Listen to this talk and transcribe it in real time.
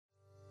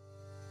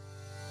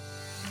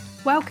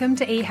Welcome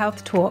to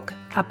eHealth Talk,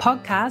 a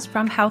podcast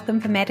from Health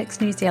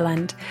Informatics New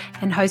Zealand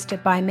and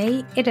hosted by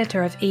me,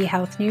 editor of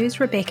eHealth News,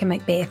 Rebecca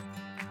Macbeth.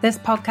 This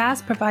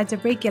podcast provides a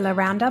regular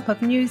roundup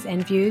of news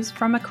and views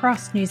from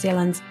across New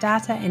Zealand's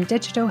data and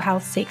digital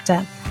health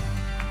sector.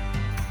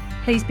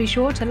 Please be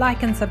sure to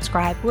like and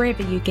subscribe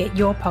wherever you get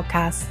your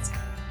podcasts.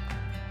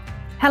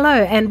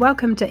 Hello and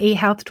welcome to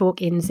eHealth Talk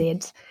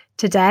NZ.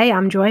 Today,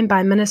 I'm joined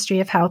by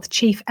Ministry of Health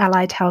Chief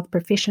Allied Health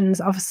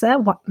Professions Officer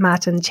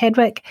Martin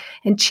Chadwick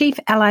and Chief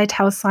Allied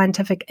Health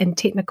Scientific and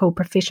Technical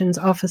Professions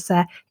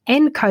Officer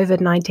and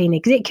COVID-19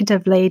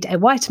 Executive Lead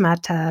at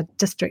Waitematā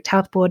District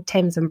Health Board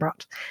Tamzin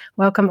Brott.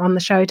 Welcome on the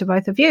show to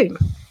both of you.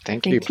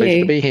 Thank you.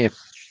 Pleasure to be here.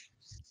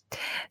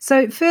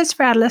 So first,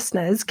 for our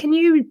listeners, can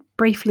you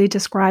briefly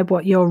describe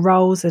what your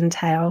roles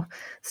entail?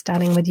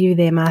 Starting with you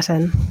there,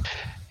 Martin.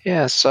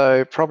 Yeah,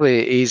 so probably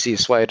the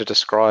easiest way to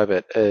describe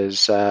it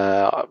is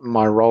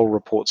my role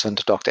reports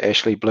into Dr.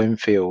 Ashley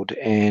Bloomfield,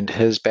 and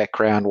his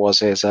background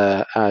was as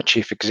a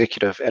chief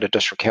executive at a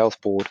district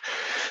health board.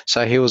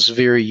 So he was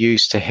very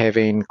used to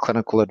having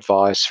clinical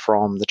advice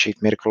from the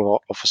chief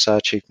medical officer,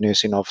 chief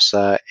nursing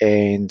officer,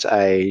 and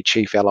a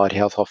chief allied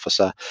health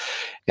officer.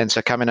 And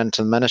so coming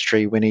into the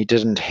ministry, when he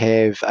didn't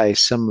have a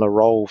similar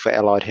role for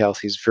allied health,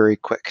 he's very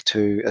quick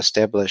to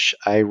establish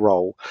a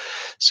role.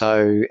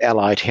 So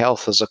allied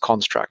health as a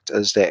construct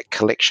is that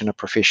collection of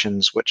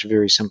professions, which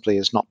very simply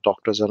is not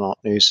doctors and not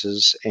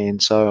nurses.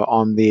 And so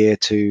I'm there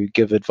to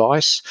give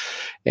advice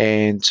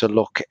and to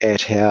look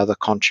at how the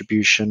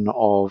contribution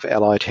of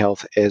allied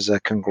health as a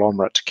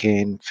conglomerate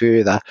can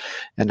further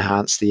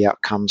enhance the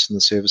outcomes and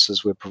the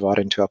services we're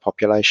providing to our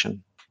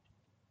population.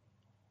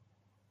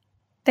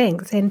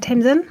 Thanks. And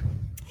Tamzin?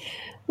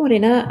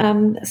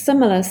 Morena,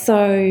 similar.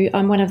 So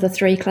I'm one of the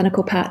three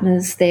clinical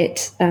partners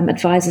that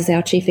advises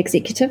our chief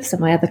executive. So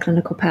my other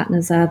clinical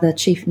partners are the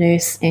chief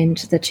nurse and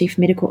the chief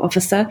medical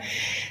officer,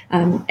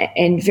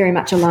 and very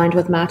much aligned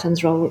with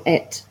Martin's role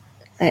at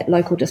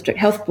local district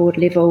health board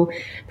level,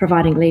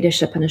 providing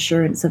leadership and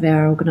assurance of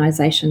our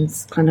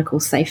organisation's clinical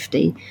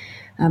safety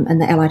in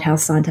the allied health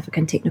scientific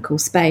and technical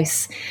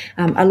space.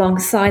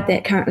 Alongside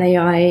that, currently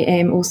I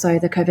am also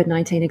the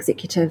COVID-19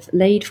 executive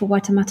lead for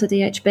Waitematā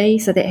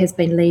DHB, so that has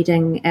been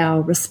leading our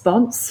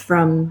response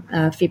from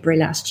February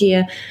last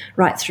year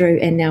right through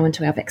and now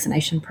into our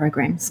vaccination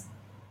programs.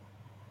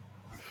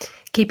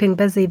 Keeping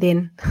busy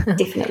then.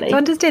 Definitely. So I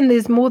understand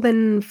there's more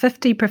than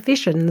 50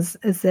 professions.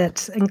 Is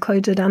that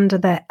included under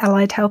the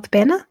allied health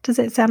banner? Does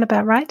that sound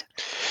about right?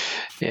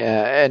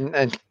 Yeah,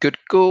 and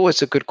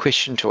always a good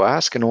question to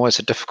ask and always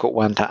a difficult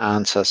one to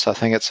answer. So I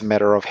think it's a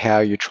matter of how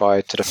you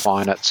try to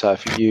define it. So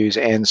if you use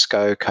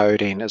ANSCO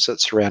coding,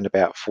 it's around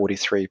about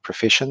 43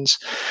 professions.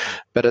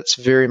 But it's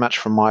very much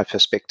from my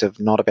perspective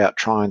not about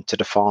trying to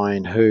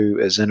define who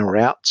is in or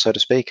out, so to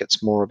speak.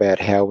 It's more about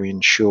how we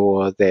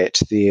ensure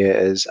that there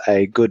is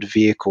a good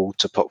vehicle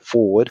to put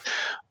forward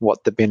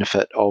what the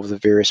benefit of the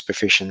various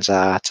professions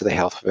are to the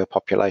health of our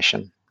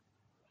population.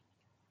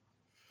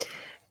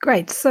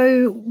 Great.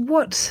 So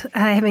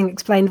having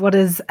explained what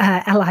is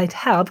allied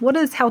health, what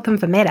is health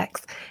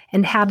informatics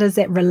and how does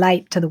that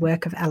relate to the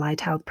work of allied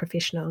health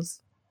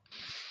professionals?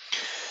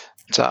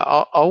 So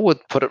I would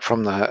put it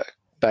from the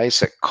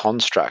basic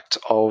construct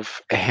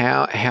of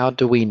how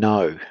do we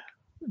know?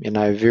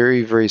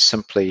 Very, very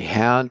simply,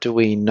 how do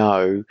we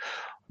know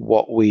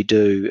what we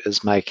do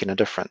is making a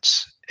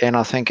difference? And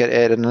I think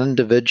at an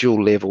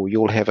individual level,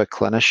 you'll have a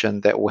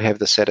clinician that will have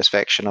the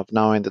satisfaction of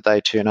knowing that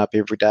they turn up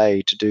every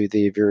day to do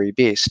their very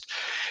best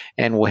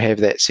and will have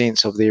that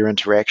sense of their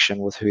interaction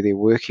with who they're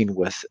working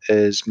with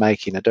is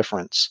making a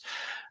difference.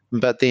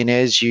 But then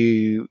as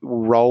you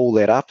roll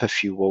that up,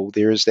 if you will,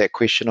 there is that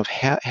question of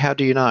how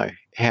do you know?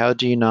 How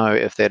do you know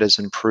if that is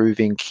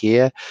improving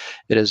care,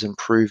 it is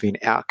improving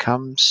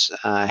outcomes?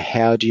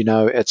 How do you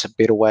know it's a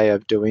better way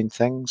of doing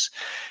things?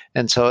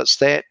 And so it's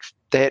that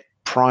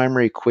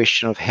primary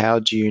question of how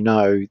do you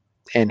know,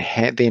 and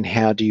then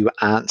how do you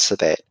answer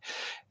that?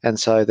 And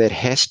so that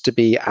has to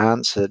be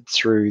answered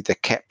through the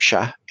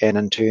capture and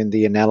in turn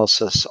the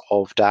analysis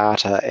of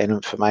data and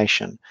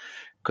information,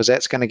 because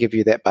that's going to give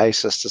you that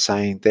basis to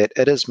saying that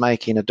it is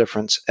making a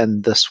difference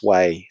in this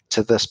way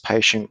to this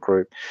patient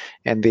group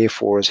and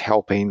therefore is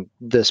helping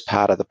this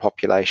part of the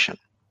population.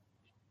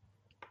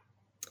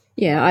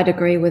 Yeah, I'd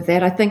agree with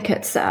that. I think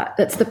it's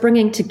the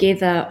bringing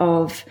together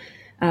of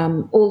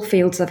all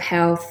fields of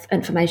health,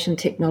 information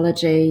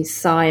technology,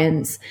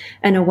 science,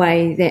 in a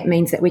way that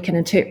means that we can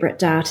interpret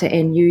data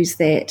and use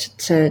that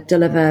to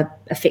deliver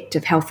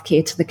effective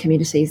healthcare to the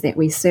communities that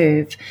we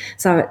serve.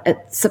 So it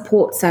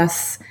supports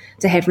us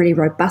to have really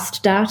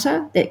robust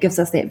data that gives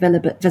us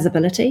that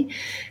visibility,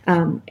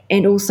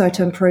 and also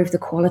to improve the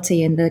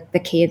quality and the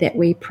care that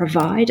we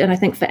provide. And I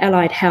think for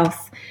allied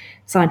health,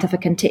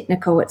 scientific and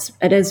technical,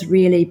 it is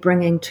really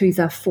bringing to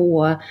the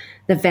fore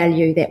the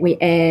value that we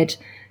add,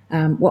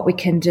 what we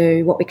can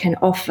do, what we can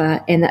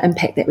offer, and the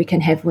impact that we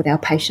can have with our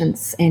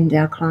patients and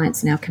our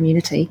clients and our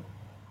community.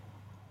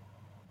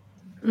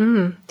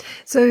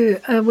 So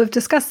we've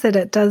discussed that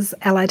it does,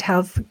 allied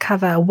health,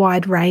 cover a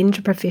wide range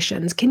of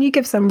professions. Can you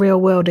give some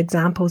real-world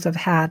examples of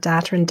how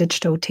data and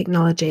digital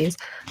technologies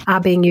are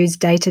being used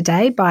day to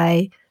day by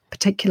a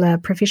particular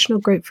professional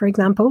group, for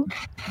example?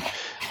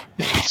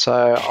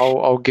 So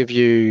I'll give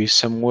you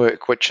some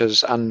work which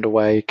is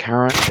underway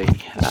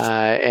currently,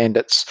 and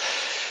it's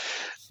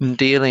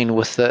dealing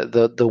with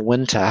the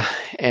winter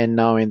and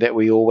knowing that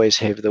we always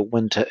have the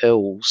winter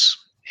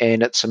ills.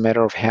 And it's a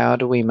matter of how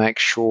do we make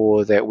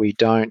sure that we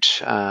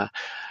don't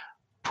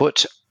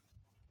put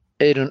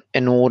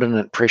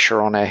inordinate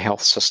pressure on our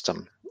health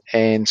system.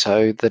 And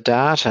so the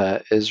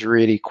data is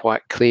really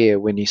quite clear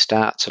when you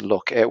start to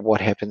look at what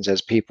happens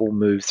as people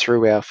move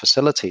through our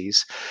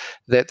facilities,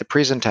 that the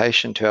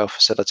presentation to our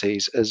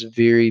facilities is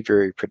very,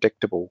 very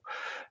predictable.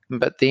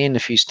 But then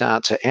if you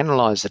start to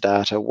analyze the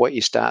data, what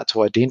you start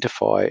to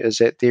identify is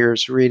that there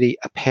is really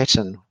a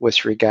pattern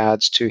with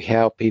regards to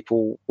how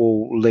people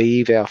will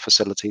leave our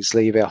facilities,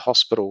 leave our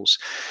hospitals,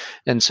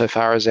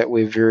 insofar as that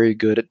we're very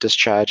good at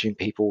discharging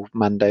people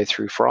Monday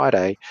through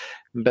Friday.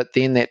 But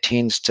then that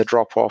tends to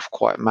drop off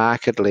quite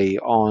markedly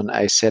on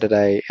a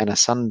Saturday and a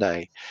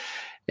Sunday.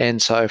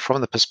 And so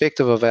from the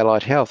perspective of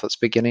allied health, it's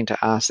beginning to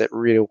ask that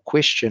real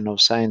question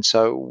of saying,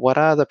 so what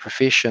are the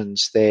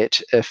professions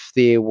that, if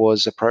there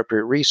was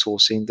appropriate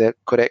resourcing, that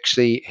could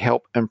actually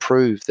help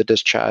improve the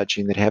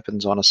discharging that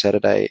happens on a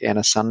Saturday and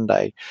a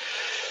Sunday?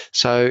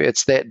 So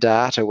it's that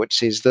data which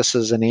says this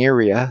is an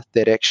area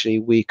that actually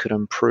we could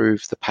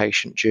improve the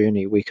patient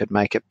journey. We could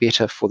make it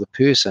better for the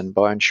person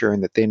by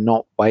ensuring that they're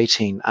not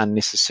waiting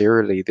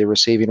unnecessarily. They're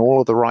receiving all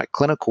of the right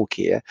clinical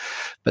care,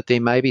 but there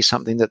may be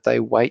something that they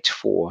wait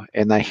for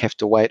and they have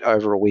to wait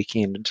over a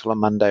weekend until a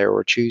Monday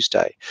or a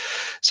Tuesday.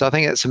 So I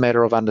think it's a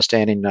matter of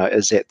understanding,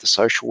 is that the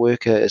social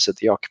worker, is it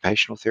the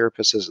occupational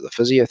therapist, is it the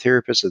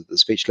physiotherapist, is it the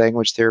speech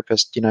language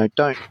therapist? Don't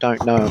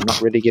know. I'm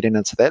not really getting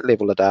into that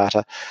level of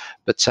data,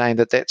 but saying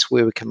that that's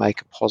where we can make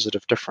a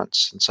positive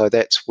difference. And so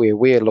that's where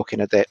we're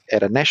looking at that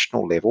at a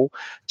national level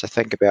to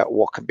think about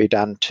what can be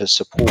done to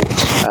support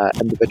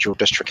individual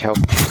district health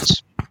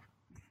boards.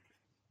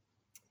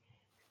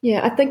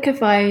 Yeah, I think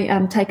if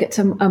I take it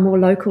to a more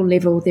local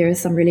level, there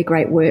is some really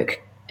great work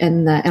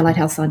in the allied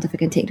health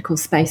scientific and technical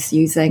space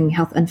using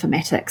health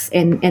informatics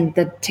and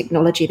the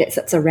technology that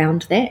sits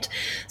around that.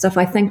 So if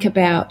I think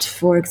about,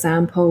 for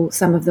example,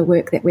 some of the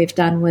work that we've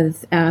done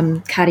with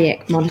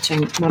cardiac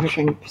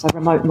monitoring, so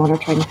remote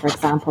monitoring, for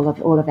example,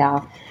 of all of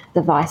our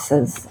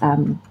devices,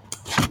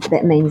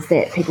 that means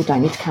that people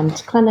don't need to come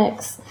to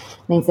clinics,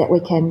 means that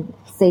we can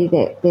see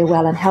that they're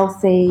well and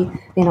healthy,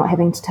 they're not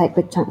having to take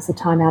big chunks of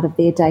time out of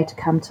their day to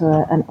come to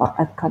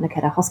a clinic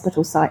at a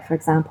hospital site, for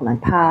example,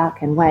 and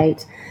park and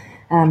wait.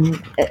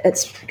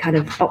 It's kind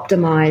of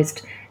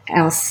optimised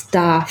our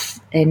staff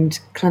and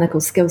clinical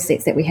skill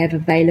sets that we have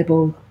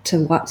available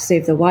to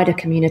serve the wider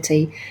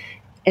community,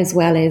 as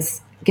well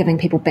as giving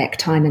people back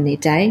time in their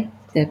day,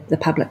 the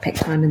public back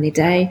time in their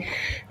day.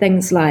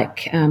 Things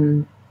like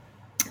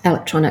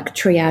electronic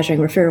triaging,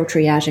 referral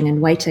triaging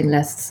and waiting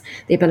lists,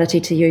 the ability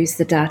to use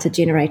the data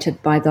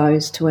generated by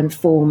those to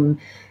inform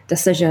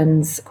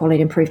decisions, quality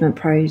improvement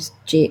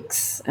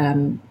projects,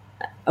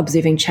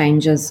 observing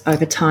changes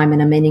over time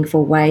in a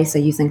meaningful way, so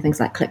using things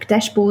like click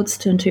dashboards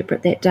to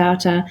interpret that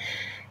data,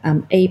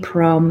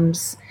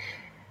 EPROMs.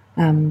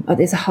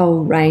 There's a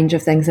whole range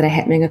of things that are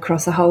happening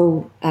across a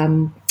whole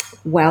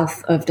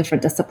wealth of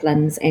different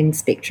disciplines and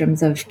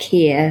spectrums of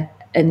care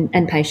in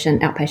inpatient,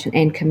 outpatient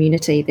and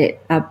community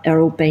that are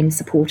all being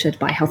supported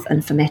by health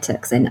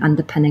informatics and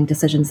underpinning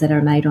decisions that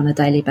are made on a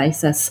daily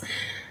basis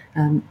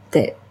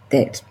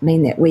that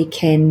mean that we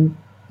can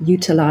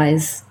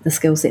utilise the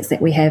skill sets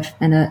that we have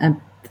in a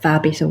far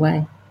better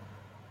way.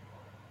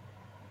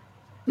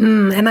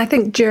 And I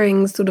think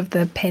during sort of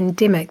the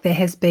pandemic, there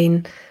has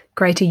been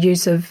greater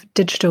use of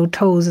digital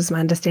tools, is my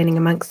understanding,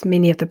 amongst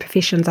many of the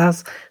professions. I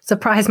was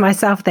surprised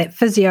myself that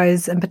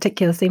physios in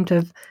particular seem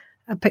to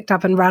have picked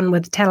up and run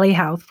with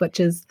telehealth, which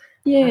is,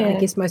 I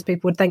guess most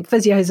people would think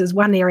physios is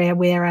one area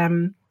where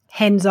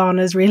hands-on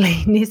is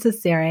really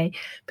necessary.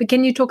 But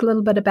can you talk a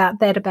little bit about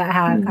that, about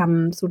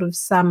how sort of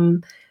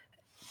some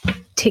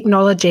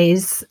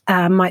technologies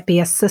might be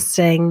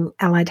assisting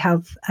allied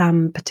health,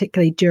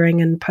 particularly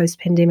during and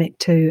post-pandemic,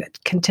 to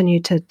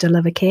continue to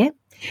deliver care?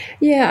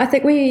 Yeah, I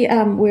think we're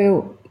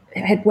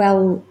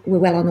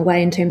well on the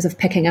way in terms of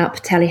picking up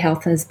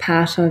telehealth as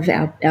part of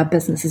our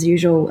business as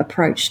usual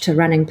approach to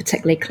running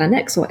particularly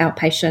clinics or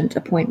outpatient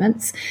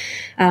appointments.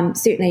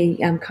 Certainly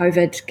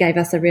COVID gave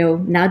us a real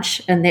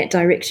nudge in that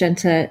direction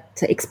to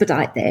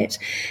expedite that,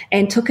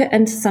 and took it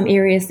into some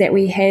areas that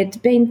we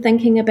had been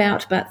thinking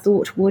about but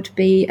thought would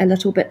be a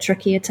little bit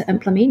trickier to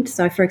implement.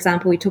 So for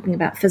example, we're talking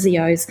about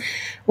physios.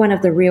 One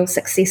of the real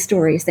success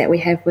stories that we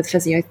have with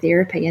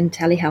physiotherapy in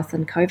telehealth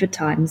in COVID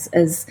times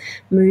is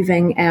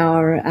moving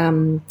our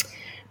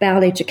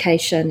bowel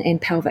education and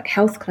pelvic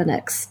health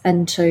clinics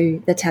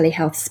into the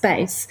telehealth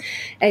space.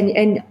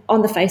 And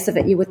on the face of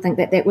it, you would think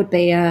that would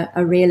be a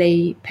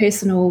really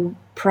personal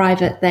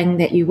private thing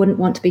that you wouldn't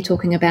want to be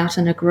talking about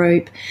in a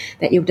group,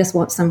 that you'll just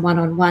want some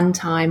one-on-one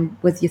time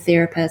with your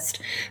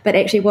therapist. But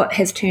actually what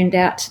has turned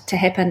out to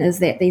happen is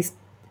that these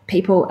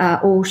people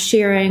are all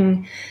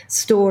sharing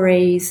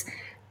stories,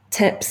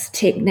 tips,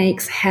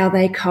 techniques, how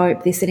they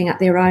cope. They're setting up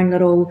their own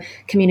little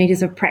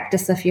communities of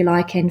practice, if you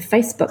like, and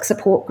Facebook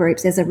support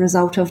groups as a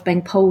result of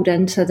being pulled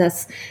into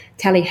this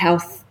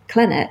telehealth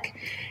clinic.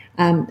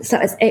 So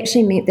it's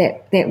actually meant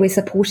that we're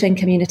supporting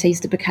communities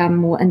to become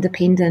more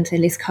independent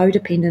and less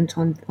codependent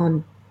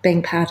on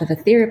being part of a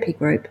therapy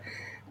group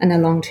on a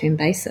long-term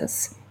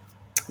basis.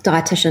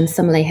 Dietitians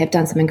similarly have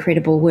done some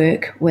incredible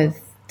work with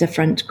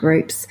different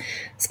groups.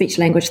 Speech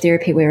language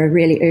therapy, we're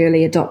really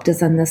early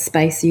adopters in this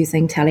space,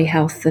 using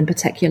telehealth in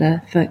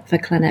particular for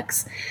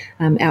clinics,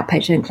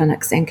 outpatient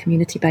clinics and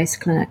community-based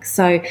clinics.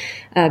 So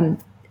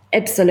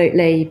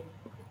absolutely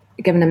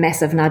given a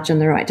massive nudge in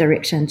the right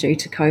direction due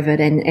to COVID,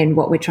 and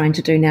what we're trying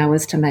to do now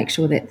is to make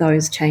sure that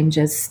those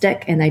changes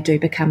stick and they do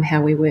become how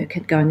we work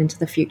going into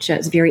the future.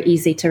 It's very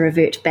easy to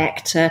revert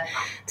back to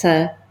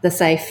the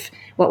safe,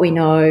 what we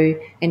know,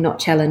 and not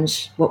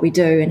challenge what we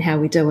do and how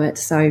we do it.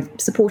 So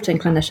supporting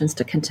clinicians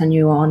to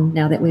continue on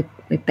now that we're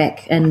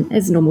back in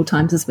as normal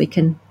times as we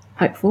can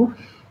hope for.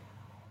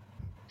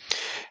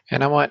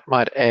 And I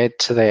might add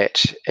to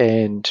that,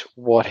 and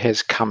what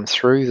has come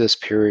through this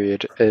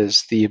period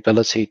is the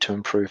ability to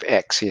improve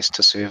access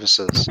to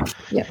services.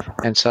 Yep.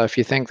 And so if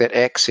you think that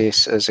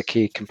access is a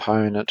key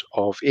component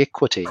of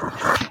equity,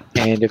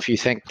 and if you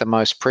think the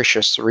most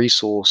precious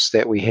resource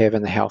that we have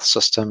in the health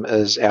system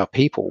is our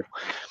people,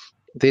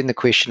 then the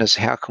question is,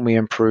 how can we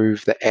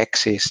improve the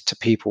access to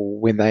people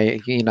when they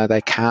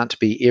can't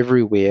be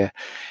everywhere?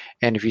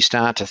 And if you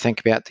start to think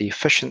about the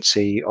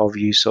efficiency of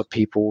use of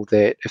people,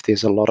 that if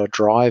there's a lot of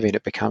driving,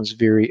 it becomes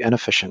very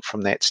inefficient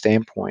from that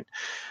standpoint.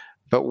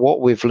 But what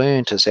we've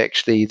learned is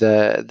actually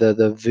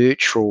the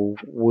virtual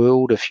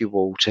world, if you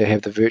will, to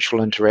have the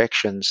virtual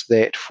interactions,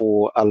 that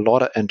for a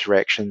lot of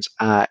interactions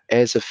are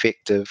as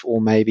effective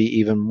or maybe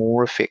even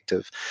more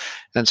effective.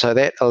 And so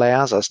that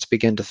allows us to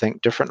begin to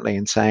think differently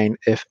and saying,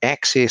 if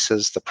access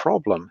is the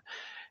problem,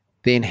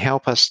 then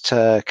help us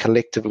to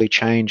collectively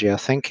change our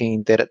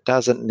thinking, that it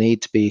doesn't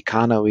need to be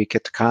kānui ki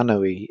te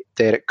kānui,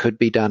 that it could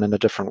be done in a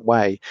different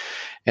way.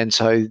 And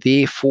so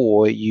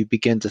therefore you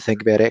begin to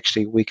think about,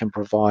 actually we can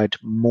provide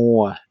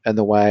more in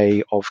the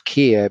way of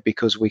care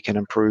because we can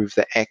improve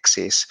the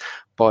access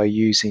by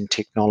using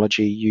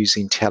technology,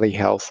 using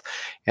telehealth,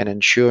 and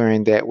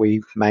ensuring that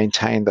we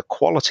maintain the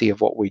quality of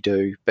what we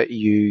do, but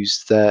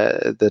use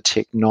the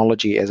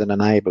technology as an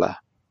enabler.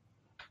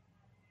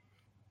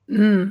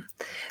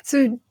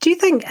 So do you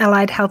think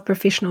allied health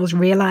professionals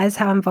realise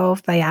how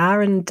involved they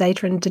are in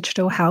data and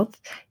digital health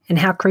and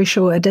how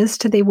crucial it is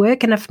to their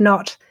work? And if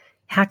not,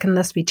 how can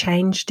this be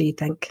changed, do you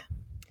think?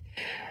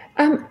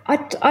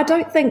 I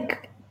don't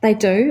think they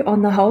do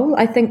on the whole.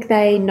 I think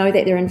they know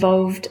that they're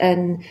involved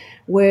in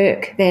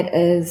work that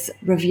is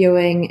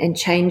reviewing and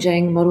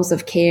changing models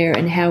of care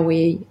and how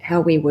we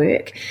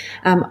work.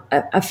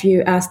 If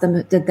you ask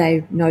them, did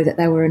they know that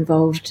they were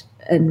involved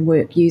in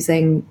work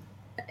using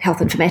health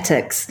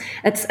informatics?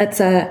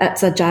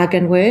 It's a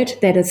jargon word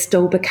that is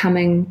still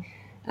becoming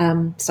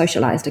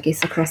socialised, I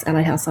guess, across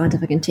allied health,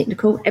 scientific and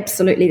technical.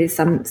 Absolutely, there's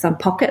some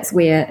pockets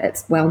where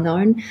it's well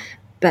known,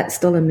 but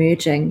still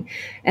emerging.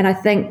 And I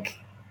think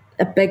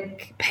a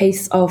big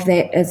piece of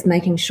that is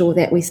making sure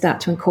that we start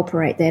to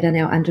incorporate that in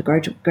our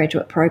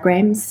undergraduate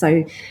programs.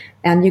 So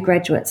our new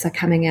graduates are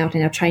coming out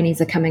and our trainees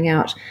are coming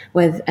out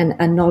with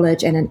a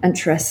knowledge and an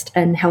interest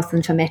in health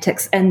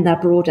informatics in the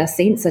broader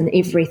sense and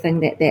everything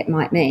that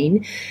might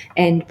mean,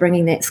 and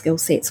bringing that skill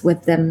sets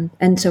with them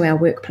into our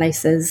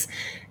workplaces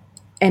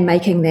and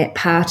making that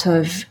part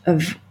of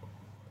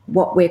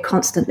what we're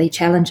constantly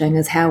challenging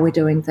is how we're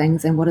doing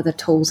things and what are the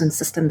tools and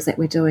systems that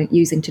we're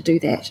using to do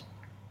that.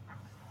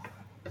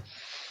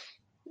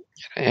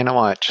 And I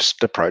might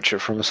just approach it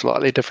from a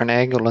slightly different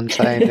angle and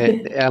saying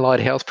that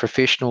allied health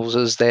professionals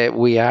is that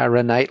we are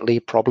innately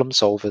problem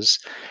solvers,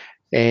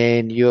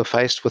 and you're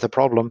faced with a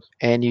problem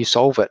and you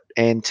solve it,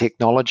 and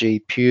technology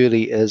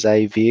purely is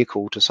a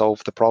vehicle to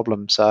solve the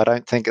problem. So I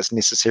don't think it's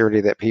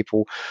necessarily that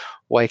people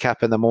wake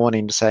up in the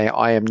morning to say,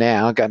 I am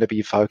now going to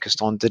be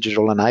focused on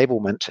digital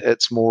enablement.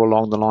 It's more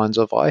along the lines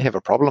of, I have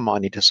a problem I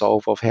need to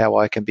solve of how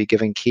I can be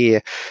giving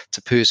care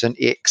to person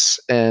X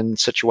in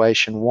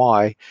situation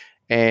Y,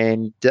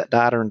 and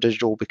data and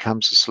digital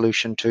becomes a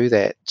solution to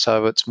that.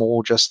 So it's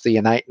more just the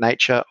innate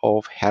nature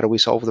of how do we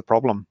solve the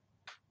problem.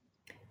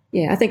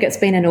 Yeah, I think it's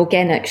been an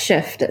organic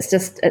shift.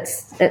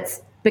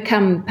 It's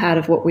become part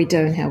of what we do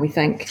and how we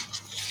think.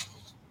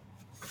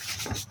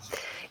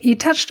 You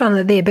touched on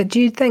it there, but do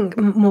you think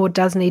more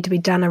does need to be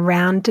done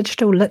around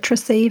digital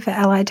literacy for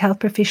allied health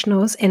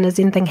professionals? And is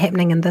anything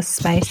happening in this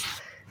space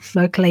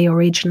locally or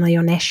regionally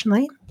or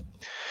nationally?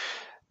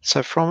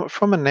 So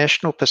from a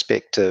national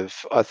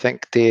perspective, I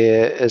think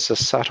there is a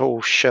subtle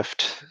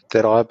shift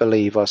that I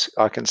believe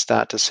I can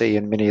start to see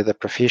in many of the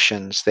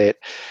professions, that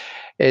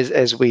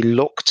as we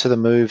look to the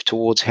move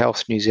towards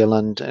Health New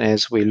Zealand, and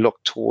as we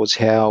look towards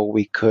how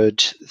we could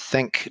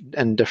think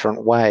in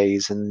different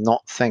ways and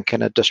not think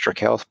in a district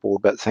health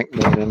board, but think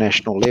more at a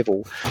national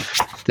level,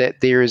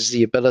 that there is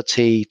the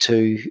ability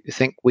to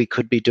think we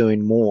could be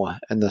doing more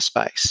in this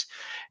space.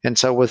 And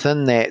so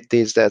within that,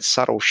 there's that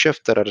subtle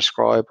shift that I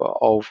describe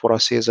of what I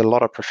see as a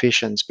lot of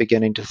professions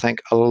beginning to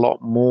think a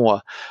lot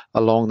more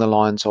along the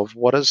lines of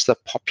what is the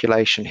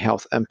population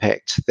health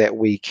impact that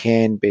we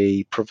can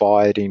be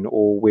providing,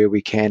 or where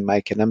we can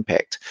make an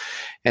impact.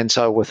 And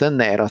so within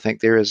that, I think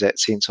there is that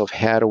sense of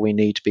how do we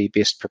need to be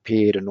best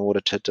prepared in order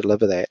to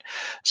deliver that.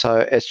 So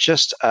it's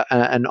just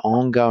an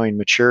ongoing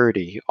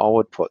maturity, I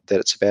would put, that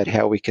it's about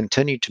how we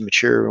continue to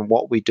mature in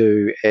what we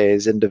do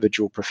as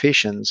individual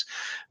professions.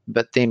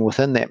 But then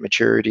within that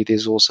maturity,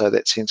 there's also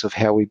that sense of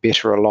how we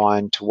better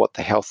align to what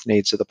the health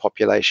needs of the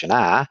population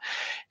are.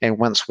 And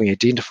once we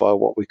identify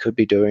what we could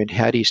be doing,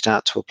 how do you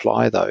start to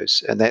apply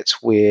those? And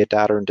that's where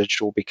data and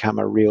digital become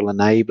a real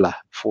enabler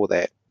for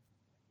that.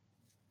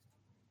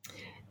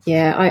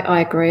 Yeah,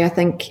 I agree. I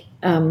think,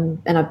 and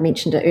I've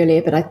mentioned it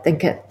earlier, but I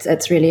think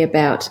it's really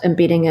about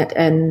embedding it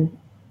in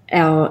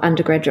our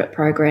undergraduate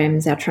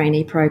programs, our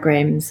trainee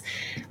programs,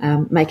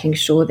 making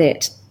sure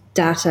that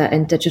data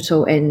and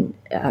digital and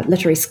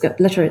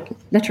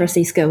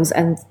literacy skills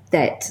in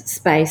that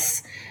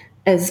space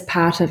is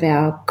part of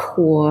our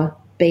core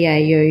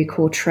BAU,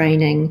 core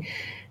training,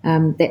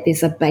 that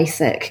there's a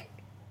basic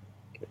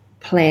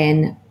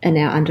plan in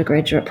our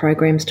undergraduate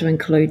programs to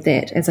include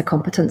that as a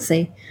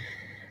competency.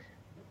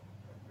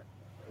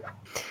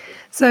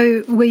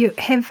 So we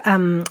have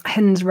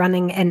HINZ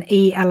running an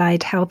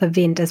eAllied health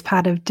event as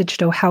part of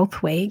Digital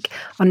Health Week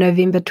on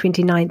November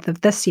 29th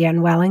of this year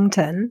in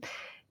Wellington.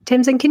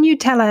 Tamzin, can you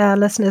tell our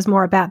listeners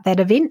more about that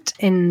event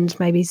and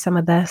maybe some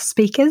of the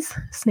speakers,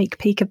 sneak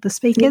peek of the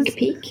speakers?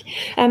 Sneak peek.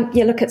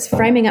 Yeah, look, it's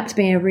framing up to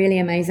be a really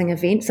amazing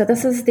event. So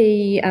this is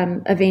the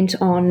event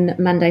on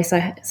Monday. So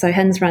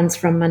HINZ runs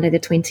from Monday the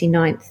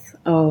 29th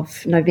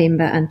of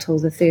November until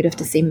the 3rd of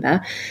December.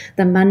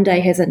 The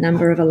Monday has a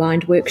number of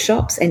aligned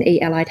workshops, and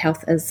eAllied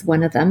Health is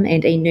one of them,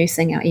 and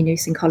e-nursing, our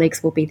e-nursing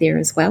colleagues will be there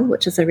as well,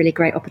 which is a really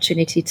great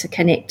opportunity to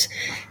connect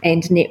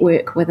and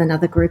network with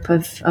another group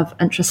of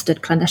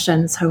interested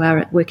clinicians who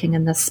are working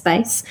in this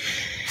space.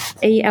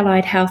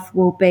 eAllied Health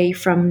will be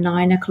from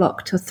 9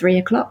 o'clock to 3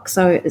 o'clock,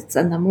 so it's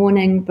in the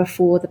morning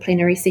before the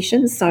plenary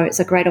sessions, so it's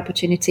a great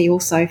opportunity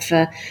also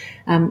for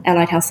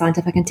allied health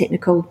scientific and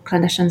technical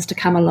clinicians to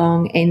come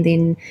along and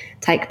then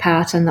take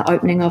part in the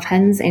opening of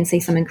HINZ and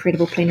see some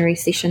incredible plenary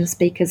session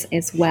speakers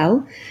as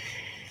well.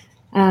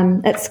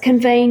 It's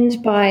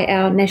convened by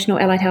our National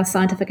Allied Health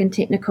Scientific and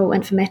Technical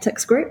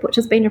Informatics Group, which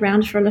has been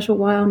around for a little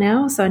while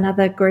now, so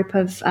another group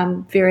of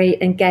very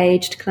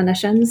engaged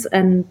clinicians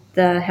in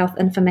the health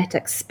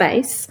informatics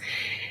space.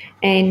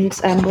 And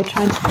we're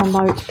trying to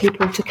promote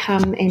people to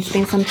come and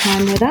spend some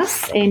time with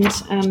us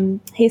and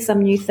hear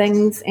some new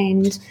things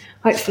and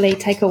hopefully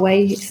take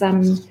away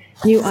some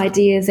new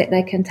ideas that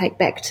they can take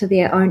back to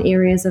their own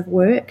areas of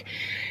work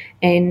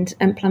and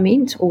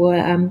implement or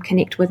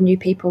connect with new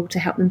people to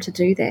help them to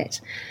do that.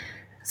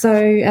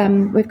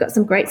 So we've got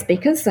some great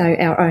speakers. So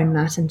our own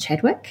Martin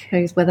Chadwick,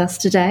 who's with us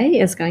today,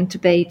 is going to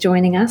be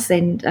joining us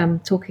and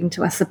talking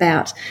to us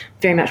about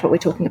very much what we're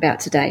talking about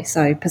today.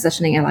 So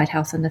positioning allied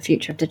health in the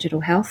future of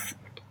digital health.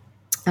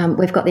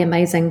 We've got the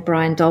amazing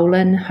Brian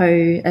Dolan,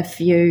 who, if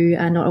you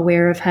are not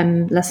aware of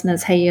him,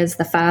 listeners, he is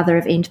the father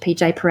of End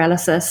PJ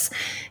Paralysis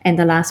and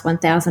the Last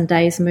 1,000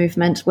 Days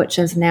movement, which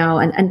is now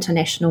an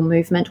international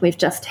movement. We've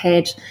just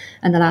had,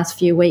 in the last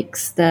few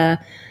weeks, the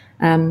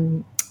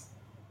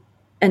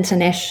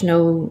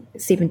international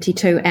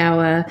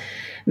 72-hour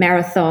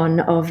marathon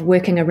of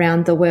working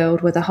around the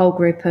world with a whole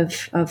group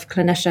of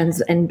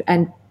clinicians and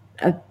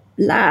a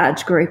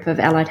large group of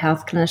allied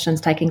health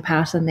clinicians taking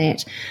part in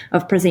that,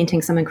 of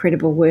presenting some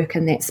incredible work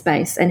in that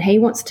space. And he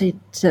wants to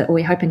or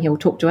we're hoping he'll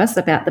talk to us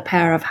about the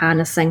power of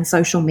harnessing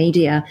social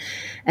media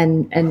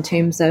and in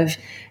terms of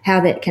how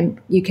that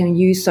you can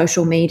use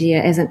social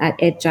media as an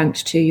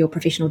adjunct to your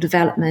professional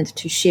development,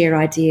 to share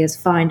ideas,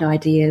 find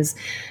ideas,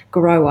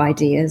 grow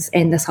ideas,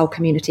 and this whole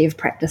community of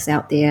practice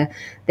out there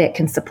that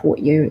can support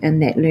you in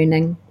that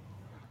learning.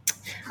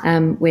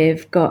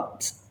 We've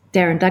got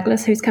Darren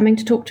Douglas, who's coming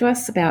to talk to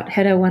us about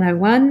HIDA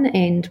 101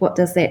 and what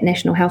does that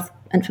National Health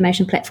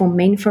Information Platform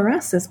mean for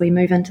us as we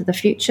move into the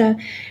future.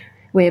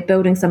 We're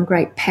building some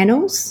great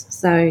panels,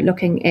 so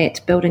looking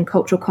at building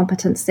cultural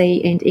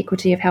competency and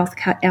equity of health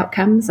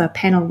outcomes, a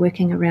panel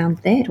working around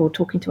that or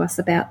talking to us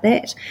about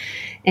that,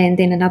 and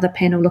then another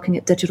panel looking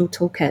at digital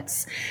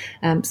toolkits.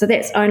 So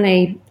that's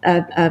only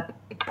a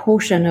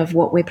portion of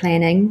what we're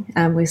planning.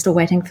 We're still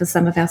waiting for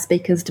some of our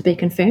speakers to be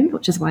confirmed,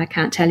 which is why I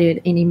can't tell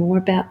you any more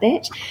about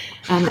that.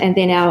 And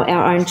then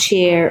our own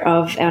chair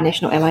of our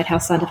National Allied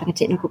Health Scientific and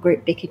Technical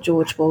Group, Becky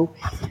George, will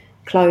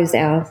close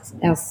our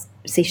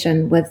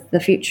session with the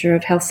future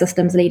of health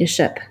systems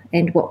leadership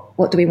and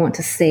what do we want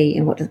to see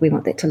and what do we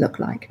want that to look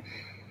like.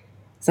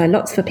 So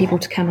lots for people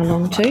to come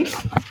along to.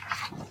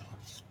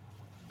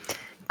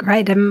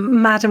 Great.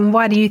 And Martin,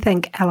 why do you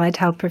think allied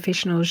health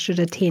professionals should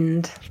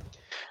attend?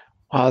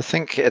 Well, I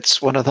think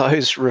it's one of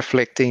those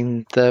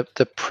reflecting the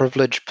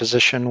privileged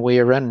position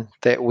we're in,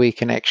 that we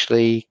can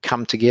actually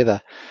come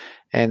together.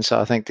 And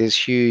so I think there's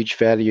huge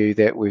value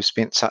that we've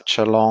spent such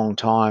a long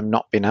time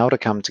not being able to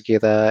come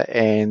together,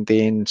 and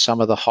then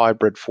some of the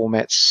hybrid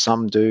formats,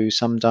 some do,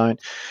 some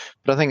don't.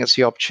 But I think it's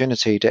the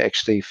opportunity to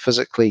actually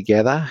physically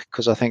gather,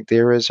 because I think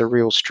there is a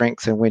real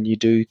strength in when you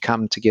do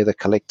come together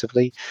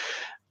collectively.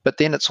 But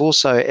then it's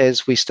also,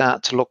 as we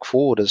start to look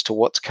forward as to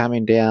what's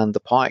coming down the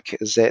pike,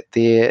 is that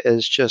there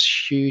is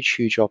just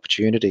huge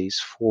opportunities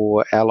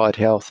for allied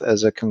health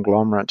as a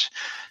conglomerate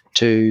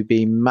to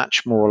be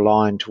much more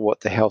aligned to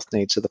what the health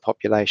needs of the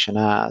population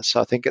are. So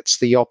I think it's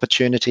the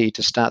opportunity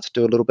to start to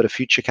do a little bit of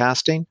future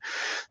casting,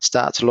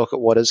 start to look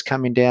at what is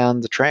coming down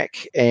the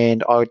track.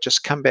 And I would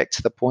just come back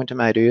to the point I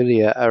made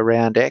earlier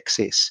around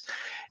access.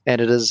 And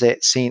it is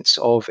that sense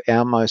of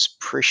our most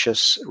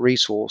precious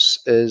resource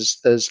is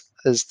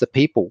the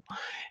people.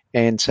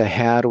 And so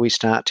how do we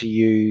start to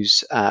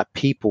use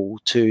people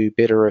to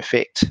better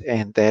effect?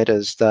 And that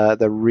is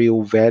the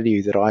real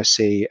value that I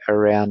see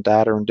around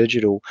data and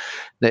digital,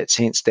 that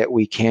sense that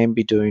we can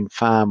be doing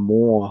far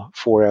more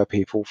for our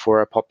people, for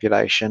our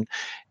population,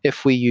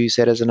 if we use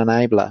that as an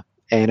enabler.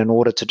 And in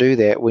order to do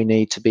that, we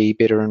need to be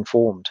better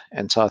informed.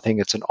 And so I think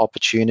it's an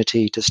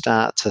opportunity to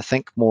start to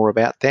think more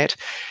about that.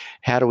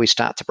 How do we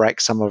start to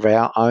break some of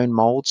our own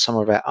molds, some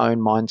of our own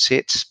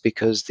mindsets?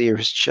 Because there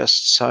is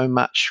just so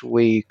much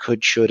we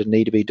could, should, and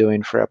need to be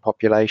doing for our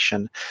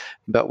population,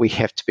 but we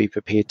have to be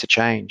prepared to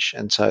change.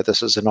 And so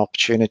this is an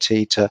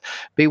opportunity to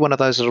be one of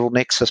those little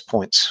nexus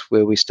points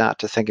where we start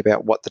to think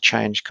about what the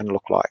change can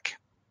look like.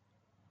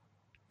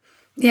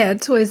 Yeah,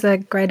 it's always a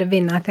great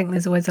event. I think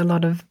there's always a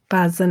lot of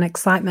buzz and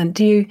excitement.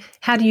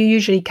 How do you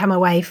usually come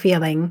away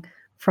feeling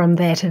from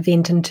that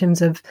event in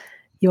terms of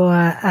your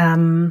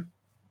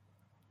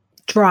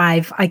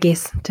drive, I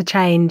guess, to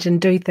change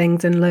and do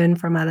things and learn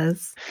from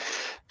others?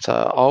 So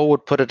I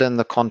would put it in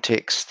the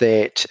context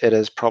that it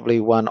is probably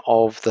one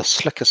of the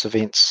slickest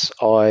events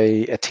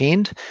I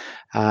attend,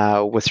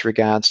 with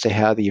regards to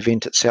how the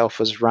event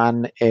itself is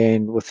run,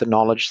 and with the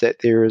knowledge that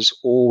there is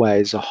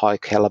always a high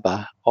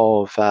caliber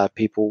of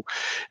people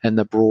in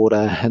the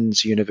broader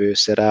HINS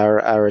universe that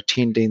are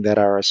attending, that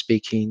are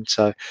speaking.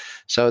 So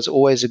it's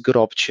always a good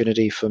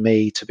opportunity for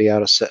me to be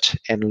able to sit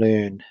and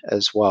learn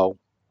as well.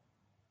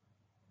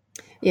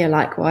 Yeah,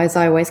 likewise.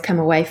 I always come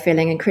away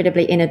feeling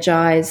incredibly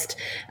energized,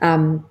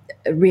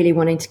 really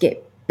wanting to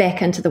get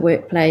back into the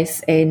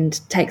workplace and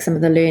take some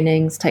of the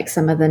learnings, take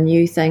some of the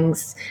new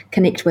things,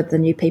 connect with the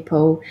new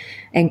people,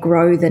 and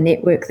grow the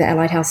network, the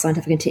Allied Health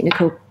Scientific and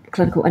Technical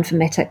Clinical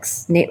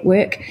Informatics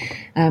Network.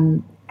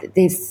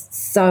 There's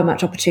so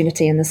much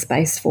opportunity in this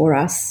space for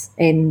us.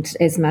 And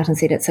as Martin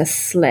said, it's a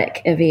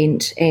slick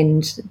event,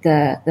 and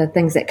the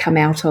things that come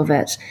out of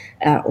it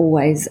are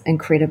always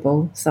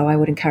incredible. So I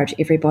would encourage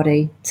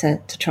everybody to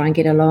try and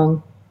get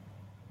along.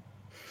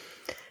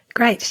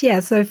 Great. Yeah.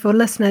 So for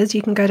listeners,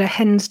 you can go to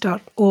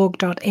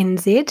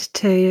hins.org.nz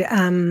to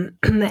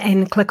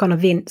and click on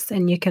events,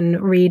 and you can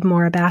read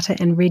more about it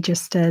and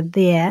register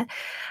there.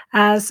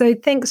 So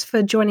thanks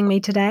for joining me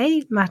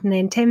today, Martin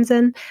and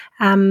Tamzin.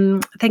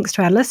 Thanks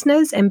to our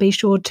listeners, and be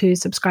sure to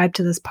subscribe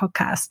to this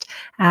podcast.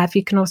 If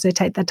you can also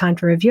take the time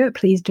to review it,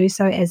 please do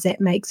so, as that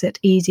makes it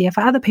easier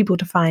for other people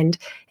to find.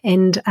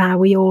 And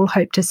we all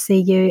hope to see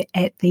you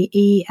at the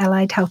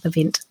eAllied Health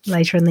event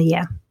later in the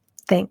year.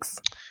 Thanks.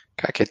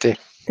 Ka kite.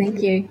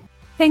 Thank you.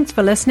 Thanks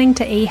for listening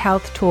to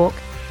eHealth Talk.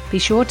 Be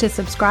sure to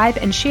subscribe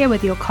and share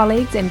with your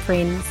colleagues and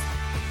friends.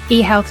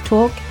 eHealth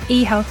Talk,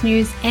 eHealth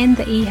News and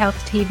the eHealth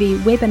TV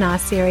webinar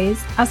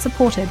series are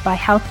supported by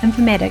Health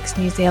Informatics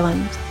New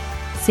Zealand.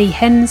 See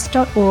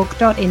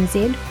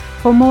hins.org.nz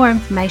for more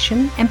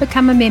information and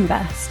become a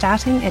member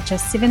starting at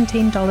just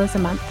 $17 a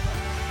month.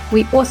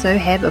 We also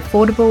have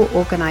affordable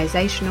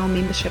organisational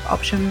membership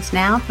options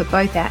now for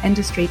both our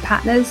industry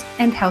partners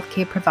and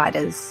healthcare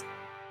providers.